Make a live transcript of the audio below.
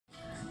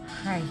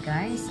Hi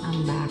guys,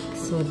 I'm back.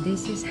 So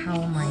this is how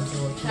my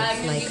dough looks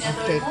like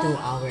after 2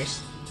 hours.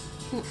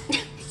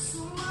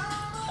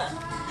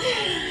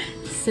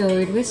 So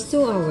it was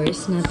 2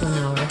 hours, not 1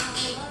 hour.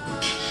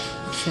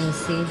 So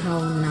see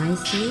how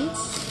nicely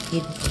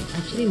it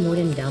actually more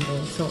than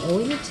double. So all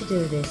you need to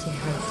do is you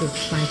have to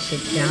punch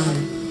it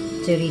down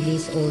to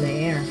release all the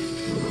air.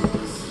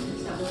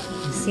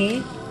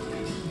 See,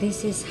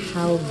 this is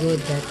how good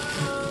that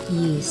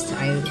yeast.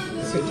 I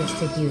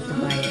suggested you to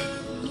buy it.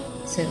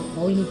 So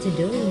all you need to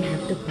do, you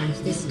have to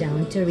punch this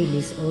down to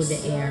release all the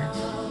air.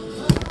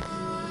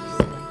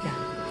 Just like that.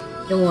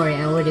 Don't worry,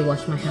 I already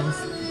washed my hands.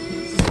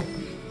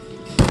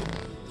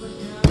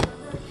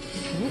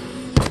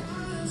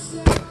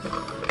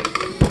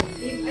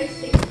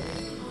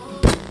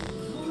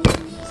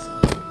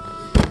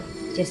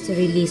 Just to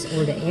release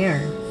all the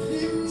air.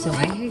 So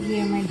I have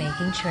here my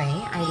baking tray.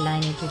 I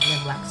line it with the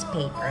wax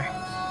paper.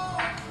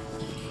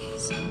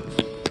 So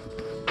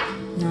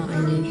now I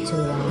need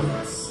to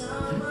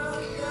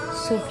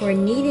so for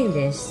kneading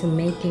this, to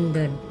making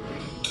the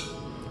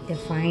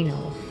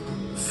final,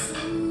 so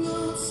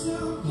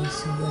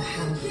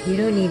you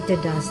don't need to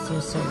dust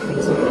your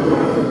surface.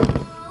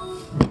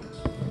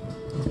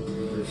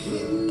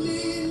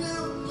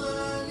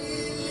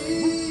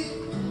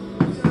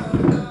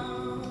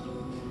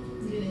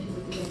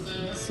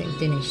 So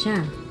ito na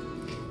siya.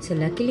 So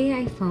luckily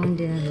I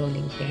found a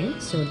rolling pin.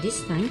 So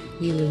this time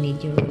you will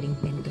need your rolling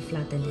pin to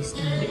flatten this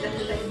down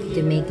to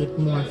make it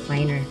more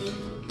finer.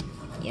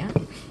 Yeah.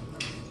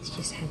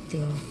 Just have to,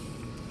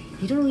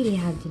 you don't really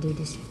have to do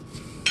this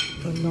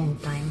for a long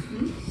time.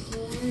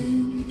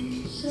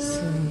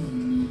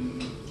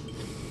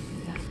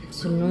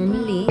 So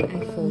normally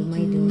I fold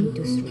my dough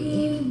into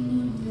 3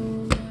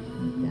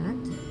 like that.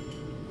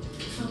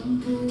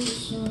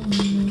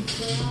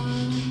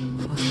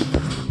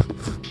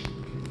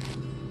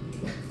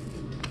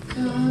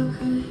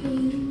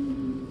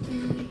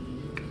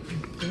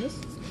 Like this.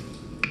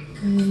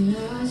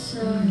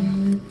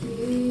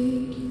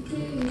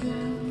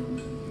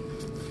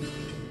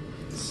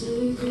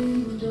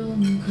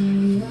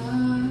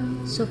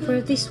 So for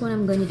this one,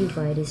 I'm going to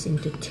divide this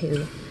into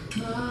 2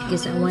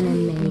 because I want to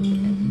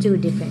make 2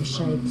 different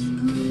shapes.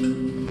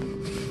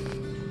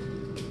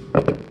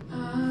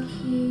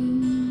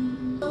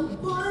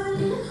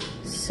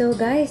 So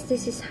guys,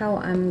 this is how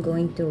I'm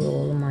going to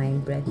roll my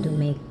bread to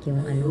make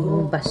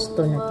yung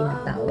baston na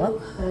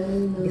tinatawag.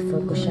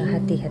 Before ko siya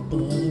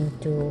hati-hatiin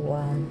into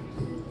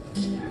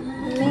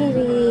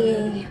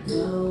maybe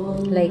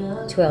like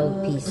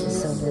 12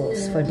 pieces of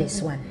rolls for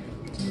this one.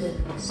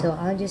 So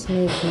I'll just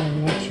make my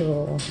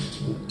natural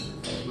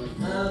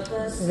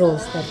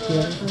rolls that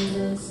yung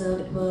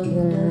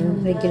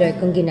regular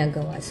kong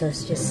ginagawa. So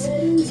it's just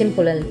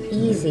simple and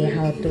easy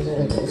how to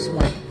roll those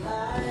one.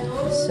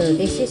 So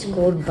this is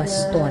called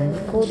baston. We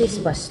call this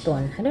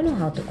baston. I don't know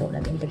how to call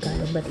it in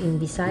Tagalog, but in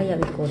Bisaya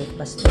we call it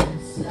baston.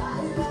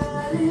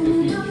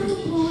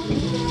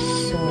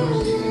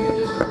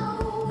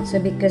 So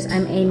because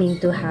I'm aiming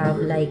to have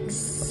like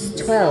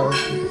 12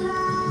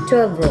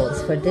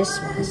 rolls for this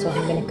one, so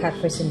I'm gonna cut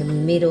first in the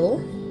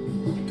middle.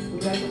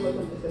 Okay.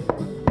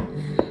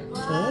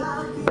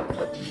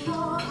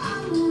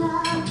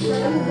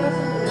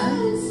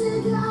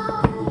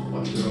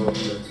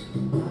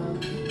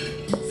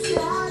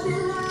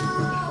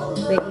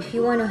 But if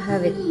you want to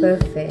have it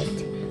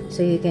perfect,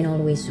 so you can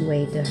always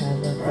wait to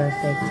have a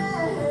perfect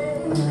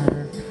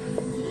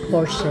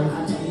portion.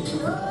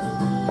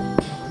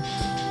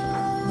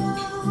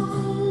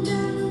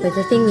 But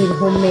the thing with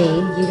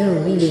homemade, you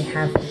don't really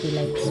have to be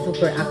like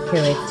super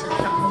accurate,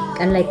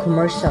 unlike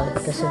commercial,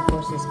 because of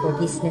course it's for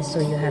business,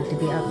 so you have to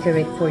be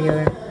accurate for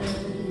your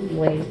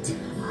weight.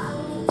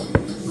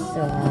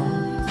 So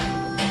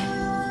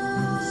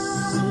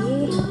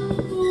see,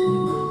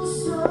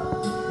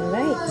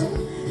 alright.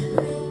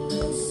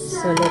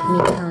 So let me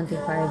count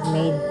if I've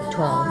made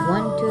 12.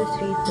 1, 2,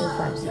 3, 4,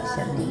 5, 6,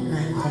 7, 8, 9,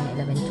 10,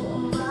 11,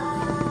 12.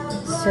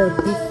 So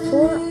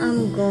before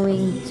I'm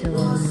going to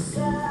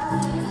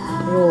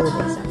roll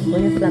this, I'm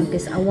going to flatten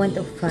because I want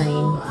a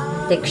fine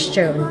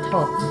texture on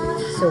top.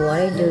 So what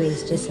I do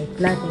is just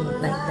flatten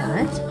it like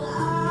that.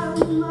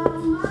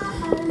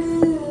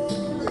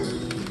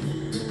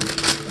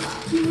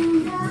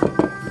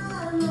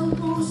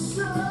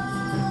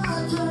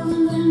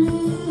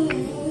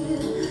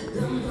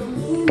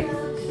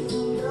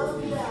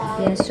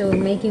 Yeah, so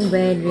making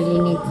bread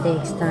really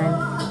takes time,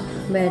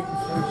 but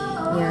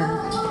yeah,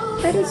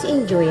 but it's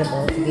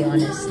enjoyable, to be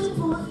honest.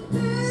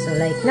 So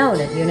like now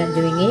that you're not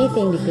doing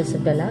anything because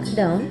of the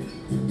lockdown,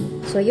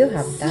 so you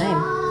have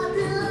time.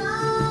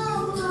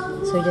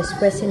 So just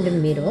press in the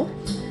middle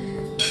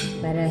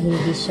para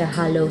hindi siya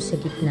hollow sa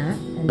gitna,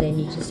 and then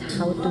you just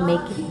how to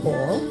make it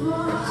ball.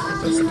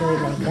 Just do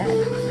it like that.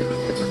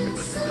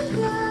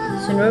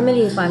 So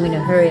normally if I'm in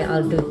a hurry,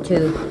 I'll do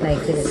 2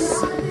 like this.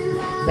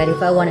 But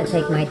if I want to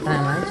take my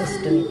time, I'll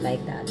just do it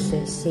like that.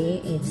 So see,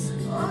 it's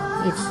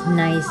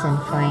nice and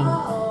fine.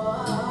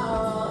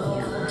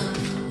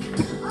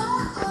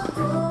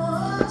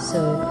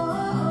 So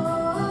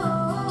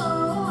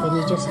then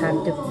you just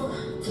have to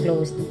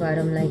close the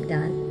bottom like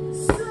that.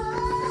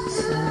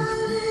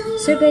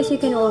 So guys, you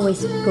can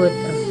always put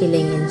a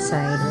filling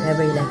inside,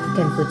 whatever you like. You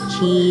can put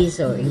cheese,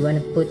 or you want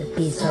to put a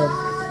piece of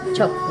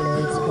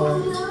chocolates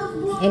or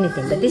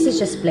anything, but this is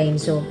just plain.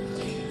 So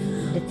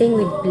the thing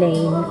with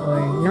plain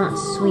or not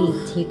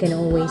sweet, you can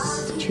always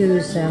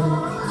choose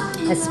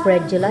a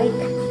spread you like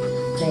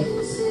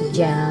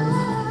jam,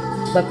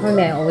 but for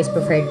me I always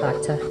preferred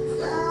butter,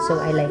 so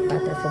I like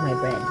butter for my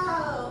bread.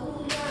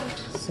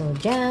 So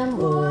jam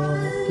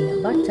or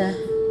peanut butter.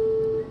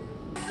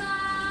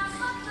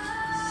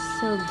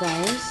 So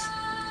guys,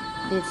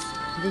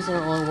 these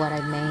are all what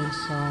I made.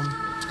 So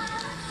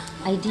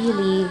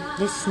ideally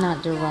this is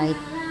not the right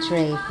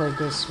tray for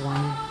this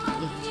one.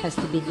 It has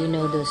to be, you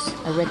know, those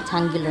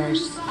rectangular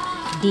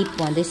deep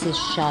one. This is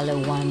shallow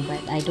one,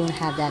 but I don't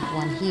have that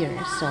one here,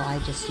 so I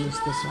just use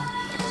this one.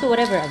 So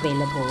whatever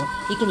available,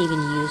 you can even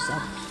use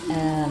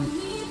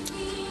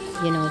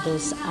you know,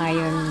 those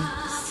iron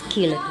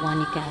skillet one.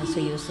 You can also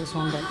use this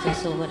one, but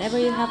so whatever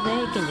you have there,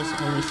 you can just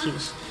always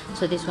use.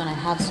 So this one I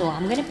have, so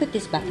I'm gonna put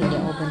this back in the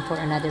oven for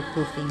another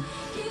proofing.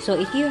 So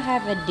if you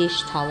have a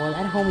dish towel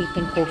at home, you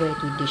can cover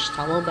it with dish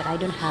towel, but I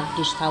don't have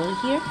dish towel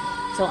here,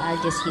 so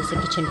I'll just use a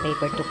kitchen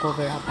paper to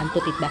cover up and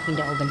put it back in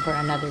the oven for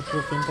another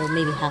proofing for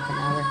maybe half an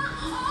hour.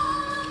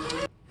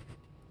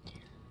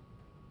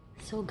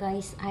 So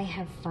guys, I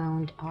have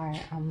found our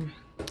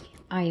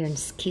iron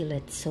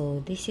skillet.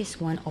 So this is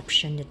one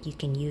option that you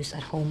can use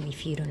at home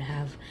if you don't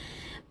have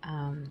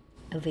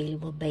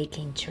available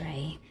baking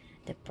tray,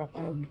 the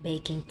proper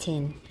baking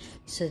tin.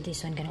 So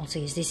this one can also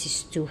use. This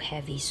is too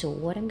heavy, so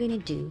what I'm gonna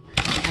do,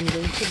 I'm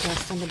going to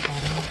dust on the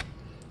bottom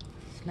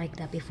like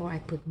that before I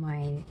put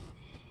my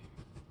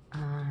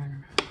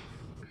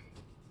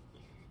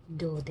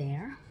dough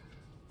there.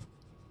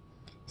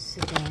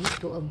 So then,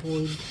 to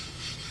avoid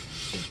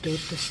the dough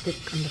to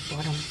stick on the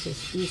bottom, so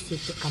it's easy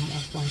to come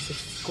off once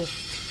it's cooked.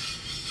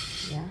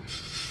 Yeah,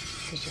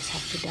 so you just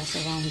have to dust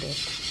around it.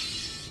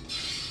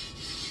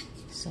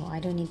 So I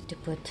don't need to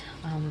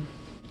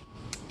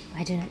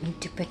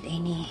put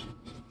any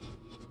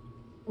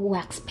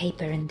wax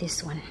paper in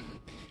this one.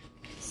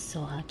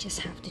 So I'll just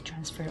have to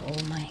transfer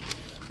all my,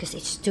 because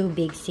it's too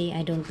big. See,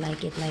 I don't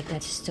like it like that.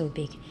 It's too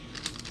big.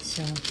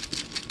 So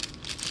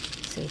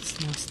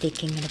it's now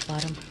sticking at the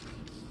bottom.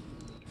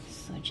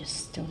 So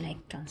just to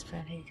like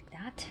transfer it like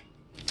that.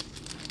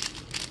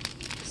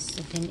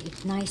 So then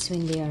it's nice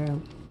when they are,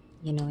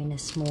 you know, in a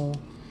small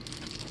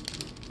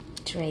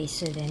tray,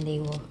 so then they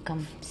will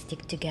come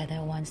stick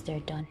together once they're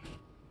done.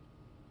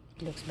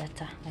 It looks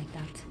better like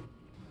that.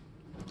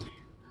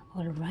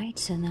 Alright,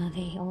 so now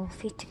they all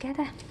fit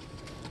together.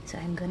 So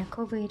I'm gonna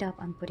cover it up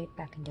and put it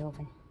back in the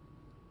oven.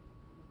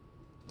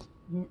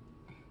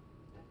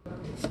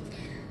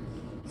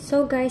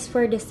 So guys,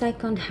 for the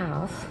second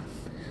half,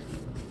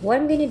 what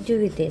I'm gonna do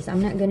with this,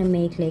 I'm not gonna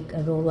make like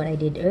a roll what I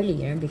did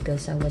earlier,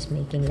 because I was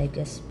making like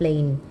a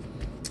plain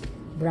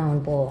brown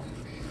ball.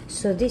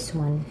 So this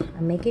one,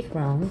 I make it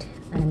round,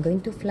 and I'm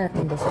going to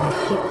flatten this and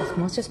keep as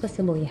much as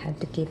possible. You have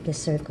to keep the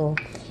circle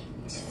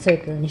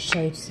in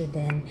shape. So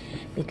then,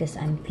 because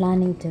I'm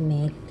planning to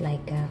make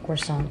like a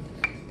croissant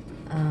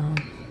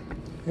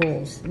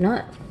rolls,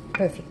 not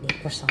perfectly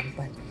croissant,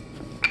 but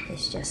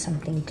it's just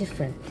something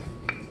different.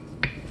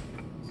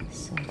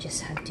 So I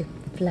just have to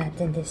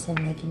flatten this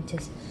and making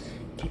just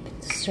keep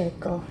it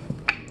circle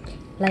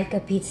like a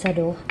pizza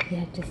dough. You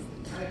have to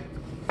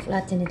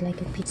flatten it like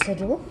a pizza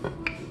dough,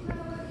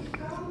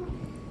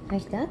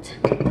 like that.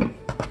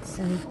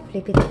 So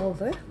flip it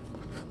over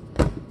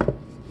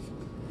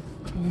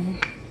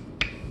and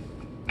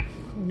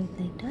hold it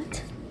like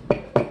that.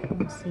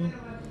 Let's see,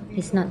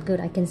 it's not good.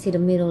 I can see the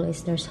middle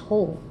is there's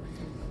hole,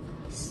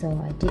 so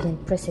I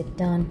didn't press it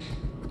down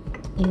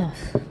enough.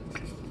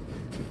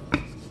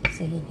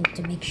 So you need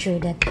to make sure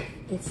that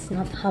it's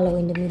not hollow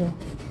in the middle.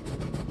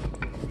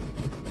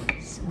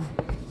 So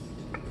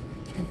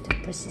I have to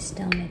press this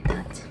down like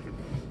that.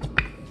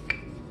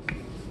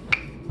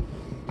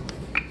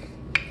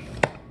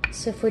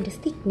 So for the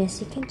thickness,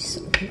 you can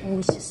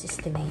always just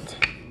estimate.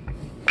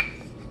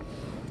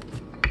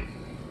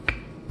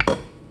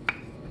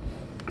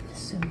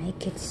 So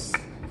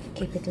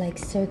keep it like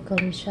circle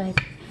in shape.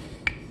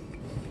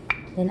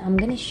 Then I'm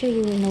gonna show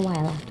you in a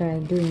while after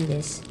I'm doing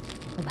this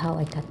of how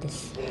I cut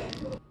this.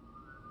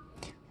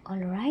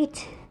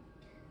 Alright,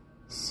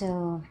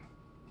 so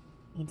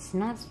it's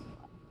not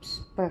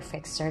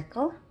perfect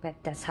circle, but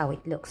that's how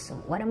it looks. So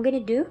what I'm gonna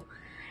do,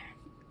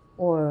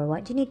 or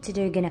what you need to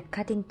do, you're gonna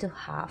cut into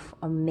half,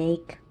 or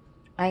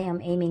I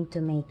am aiming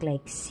to make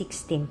like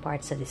 16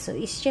 parts of this. So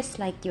it's just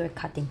like you're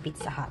cutting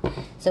Pizza Hut.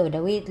 So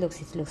the way it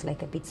looks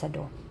like a pizza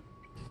dough.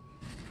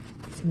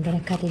 So I'm gonna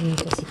cut it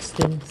into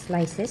 16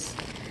 slices,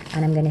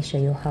 and I'm gonna show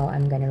you how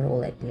I'm gonna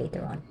roll it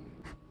later on.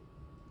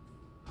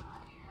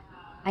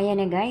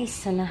 Ayan na guys,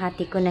 so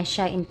nahati ko na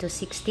siya into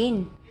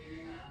 16.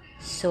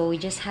 So we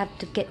just have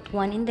to get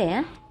one in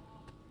there.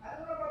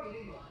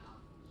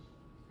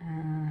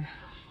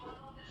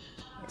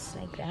 Just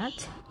like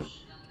that.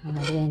 And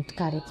I didn't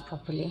cut it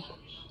properly.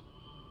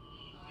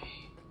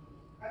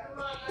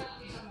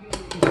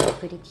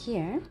 put it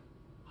here,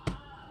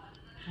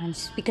 and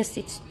because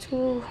it's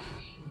too,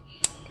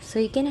 so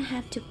you're gonna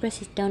have to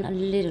press it down a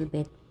little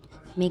bit,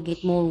 make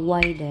it more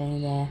wider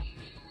there,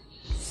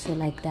 so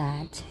like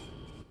that.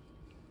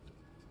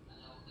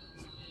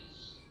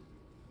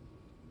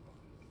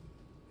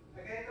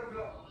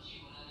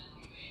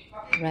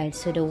 Right,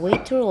 so the way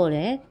to roll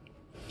it,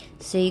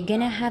 so you're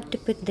gonna have to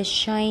put the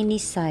shiny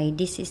side,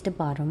 this is the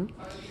bottom,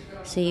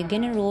 so you're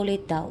gonna roll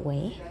it that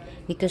way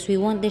because we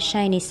want the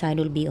shiny side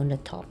will be on the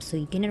top. So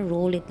you're gonna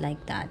roll it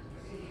like that.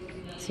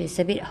 So it's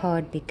a bit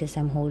hard because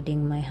I'm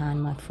holding my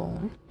hand, my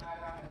phone,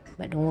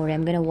 but don't worry,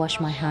 I'm gonna wash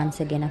my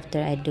hands again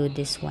after I do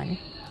this one.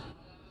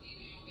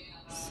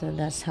 So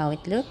that's how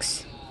it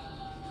looks.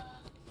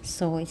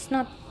 So it's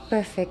not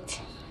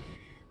perfect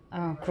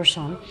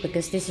croissant,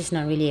 because this is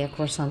not really a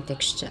croissant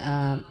texture.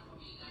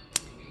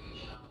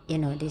 You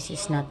know, this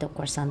is not the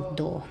croissant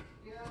dough.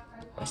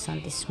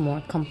 Croissant is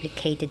more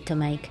complicated to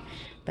make,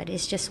 but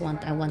it's just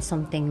I want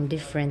something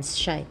different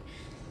shape.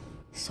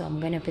 So I'm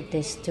gonna put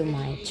this to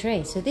my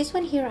tray. So this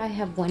one here, I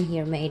have one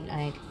here made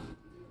like,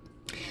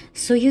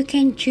 so you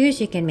can choose,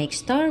 you can make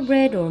star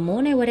bread or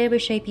monet, whatever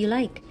shape you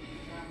like.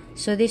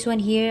 So this one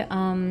here,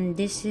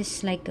 this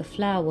is like a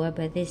flower,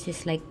 but this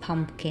is like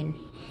pumpkin.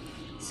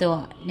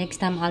 So next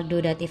time I'll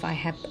do that if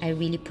I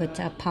really put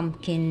a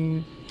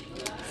pumpkin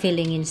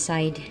filling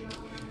inside.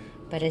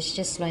 But it's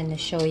just going to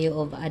show you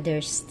of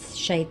other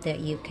shape that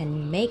you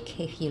can make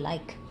if you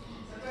like.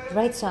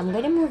 Right, so I'm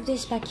going to move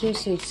this back here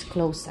so it's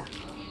closer.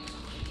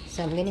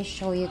 So I'm going to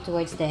show you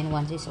towards the end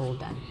once it's all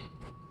done.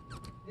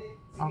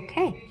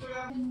 Okay.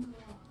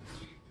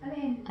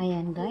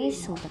 Ayan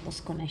guys, so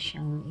tapos ko na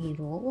siyang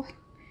i-roll.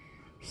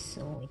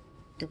 So it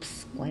took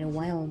quite a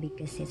while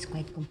because it's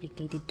quite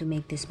complicated to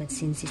make this, but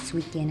since it's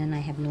weekend and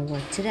I have no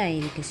work today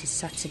because it's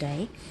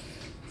Saturday,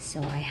 so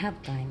I have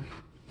time.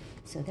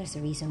 So that's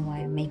the reason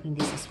why I'm making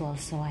this as well,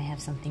 so I have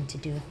something to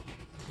do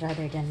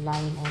rather than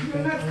lying on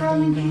bed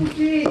all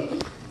day.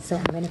 So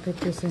I'm gonna put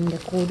this in the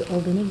cold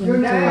oven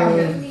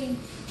again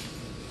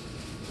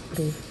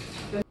to.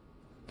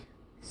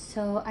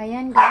 So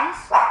ayan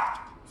guys,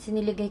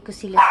 siniligay ko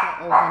sila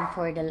sa oven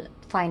for the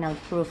final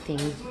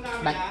proofing.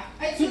 But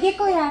sige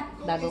kuya,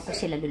 bago ko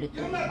sila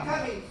lulutuin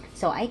mamaya.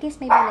 So I guess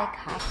maybe like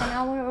half an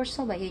hour or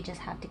so, but you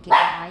just have to keep an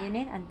eye on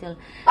it until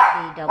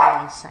they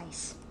double in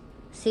size.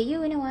 See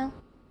you in a while.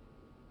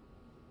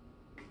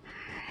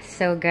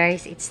 So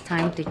guys, it's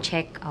time to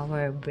check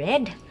our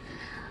bread.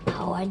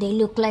 How are they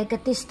look like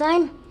at this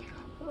time?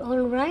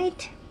 All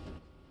right.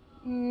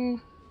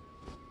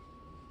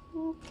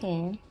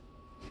 Okay.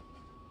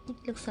 It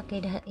looks like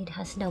it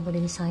has doubled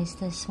in size,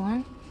 this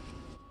one.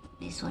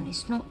 This one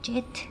is not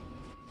yet.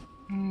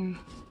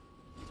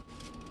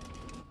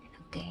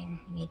 Okay,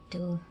 need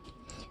to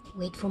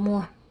wait for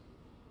more.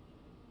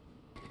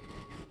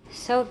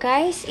 So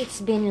guys,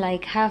 it's been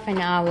like half an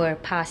hour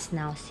past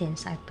now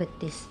since I put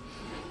this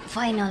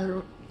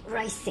final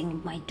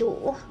rising my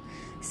dough.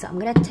 So I'm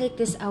gonna take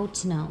this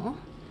out now.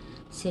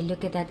 See,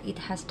 look at that,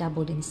 it has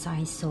doubled in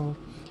size. So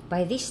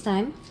by this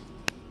time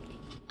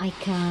I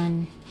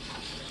can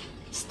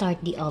start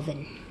the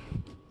oven.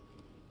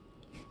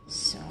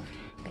 So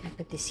I'm gonna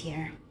put this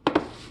here.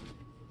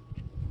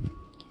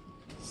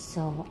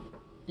 So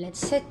let's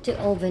set the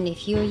oven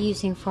if you're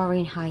using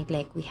Fahrenheit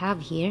like we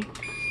have here.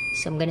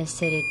 So I'm gonna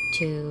set it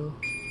to,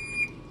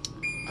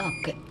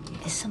 okay,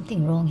 there's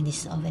something wrong in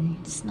this oven,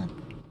 it's not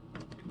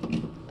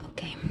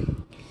okay.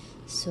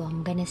 So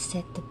I'm gonna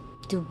set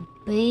it to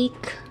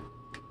bake.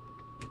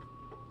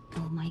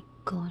 Oh my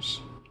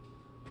gosh,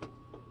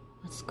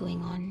 what's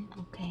going on?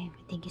 Okay,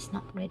 I think it's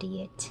not ready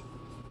yet.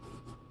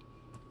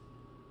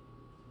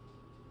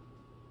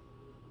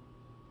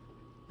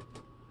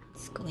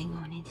 What's going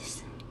on in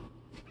this?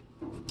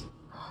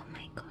 Oh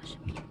my gosh.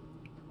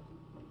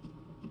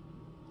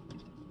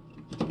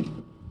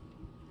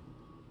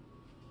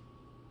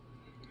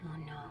 Oh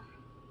no.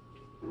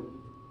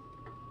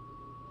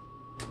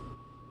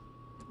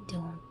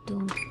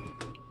 Don't.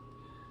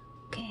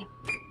 Okay.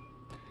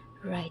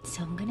 Right,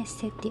 so I'm gonna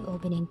set the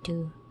oven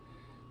into,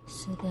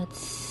 so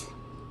that's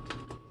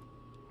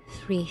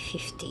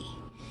 350.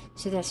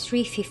 So that's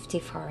 350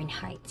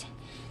 Fahrenheit.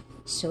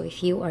 So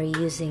if you are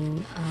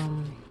using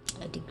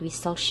a degree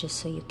Celsius,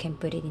 so you can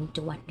put it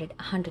into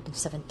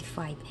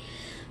 175.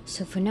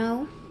 So for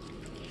now,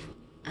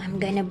 I'm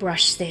gonna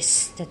brush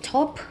the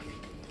top.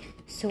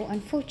 So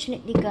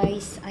unfortunately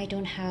guys,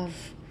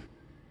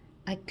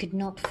 I could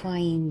not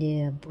find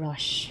the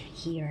brush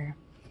here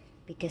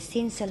because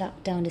since the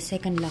lockdown, the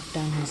second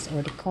lockdown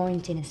or the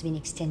quarantine has been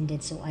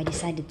extended, so I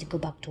decided to go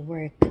back to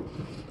work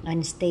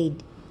and stay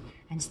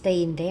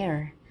in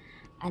there.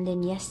 And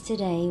then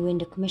yesterday, when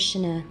the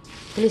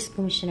police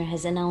commissioner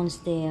has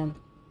announced the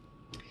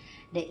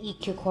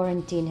EQ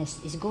quarantine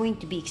is going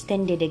to be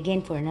extended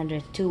again for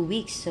another 2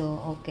 weeks. So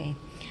okay,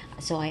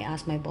 so I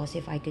asked my boss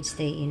if I could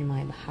stay in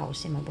my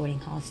house, in my boarding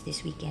house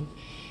this weekend,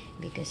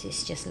 because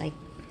it's just like,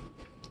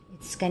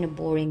 it's kind of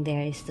boring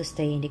there is to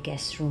stay in the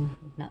guest room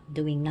not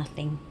doing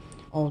nothing.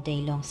 all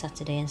day long,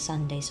 Saturday and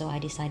Sunday. So I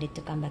decided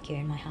to come back here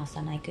in my house,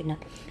 and I could not.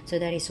 So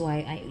that is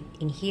why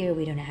in here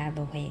we don't have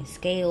a weighing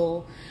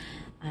scale,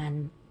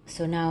 and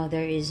so now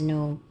there is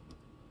no.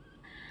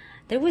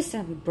 There was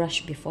some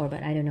brush before,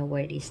 but I don't know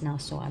where it is now,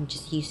 so I'm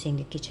just using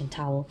the kitchen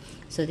towel.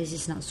 So this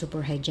is not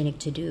super hygienic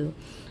to do.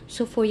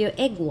 So for your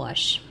egg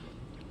wash,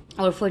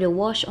 or for the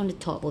wash on the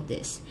top of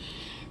this,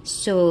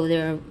 so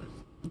there are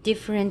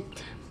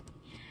different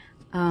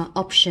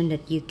option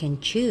that you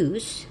can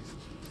choose.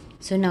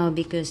 So now,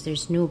 because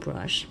there's no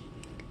brush,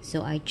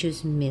 so I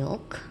choose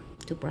milk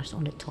to brush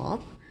on the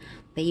top.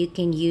 But you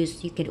can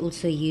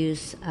also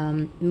use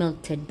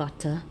melted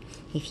butter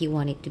if you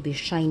want it to be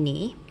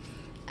shiny.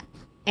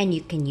 And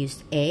you can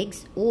use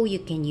eggs, or you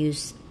can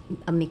use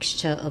a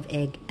mixture of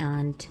egg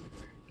and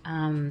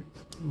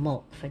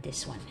milk for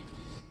this one.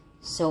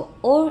 So,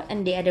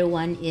 and the other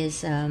one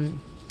is a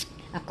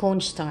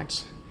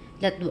cornstarch,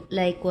 that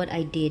like what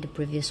I did the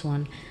previous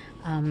one.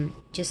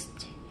 Just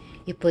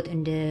you put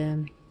in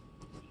the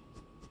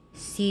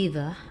sieve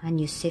and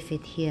you sieve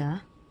it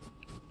here.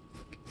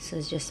 So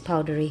it's just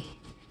powdery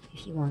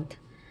if you want.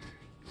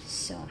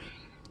 So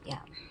yeah,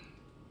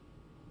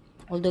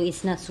 although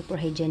it's not super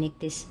hygienic,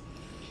 this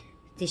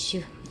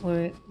tissue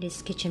or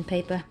this kitchen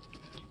paper,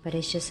 but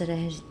it's just that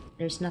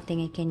there's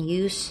nothing I can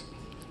use,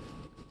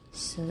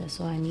 so that's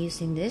why I'm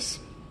using this.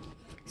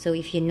 So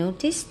if you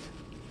noticed,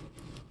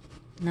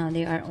 now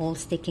they are all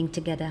sticking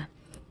together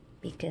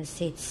because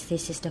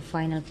this is the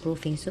final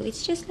proofing. So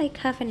it's just like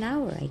half an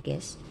hour, I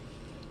guess.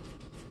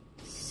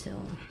 So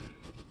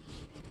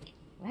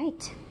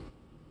right,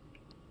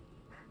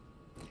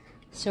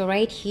 so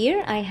right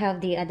here I have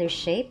the other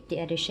shape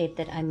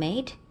that I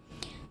made.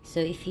 So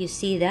if you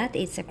see that,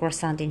 it's a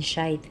croissant in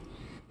shape.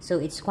 So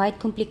it's quite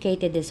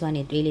complicated, this one.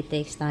 It really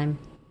takes time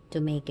to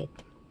make it,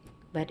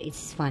 but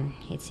it's fun,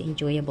 it's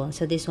enjoyable.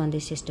 So this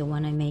is the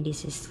one I made.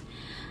 This is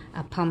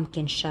a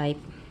pumpkin shape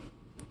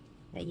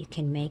that you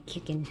can make.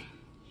 You can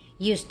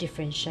use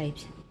different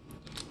shapes,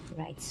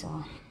 right?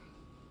 So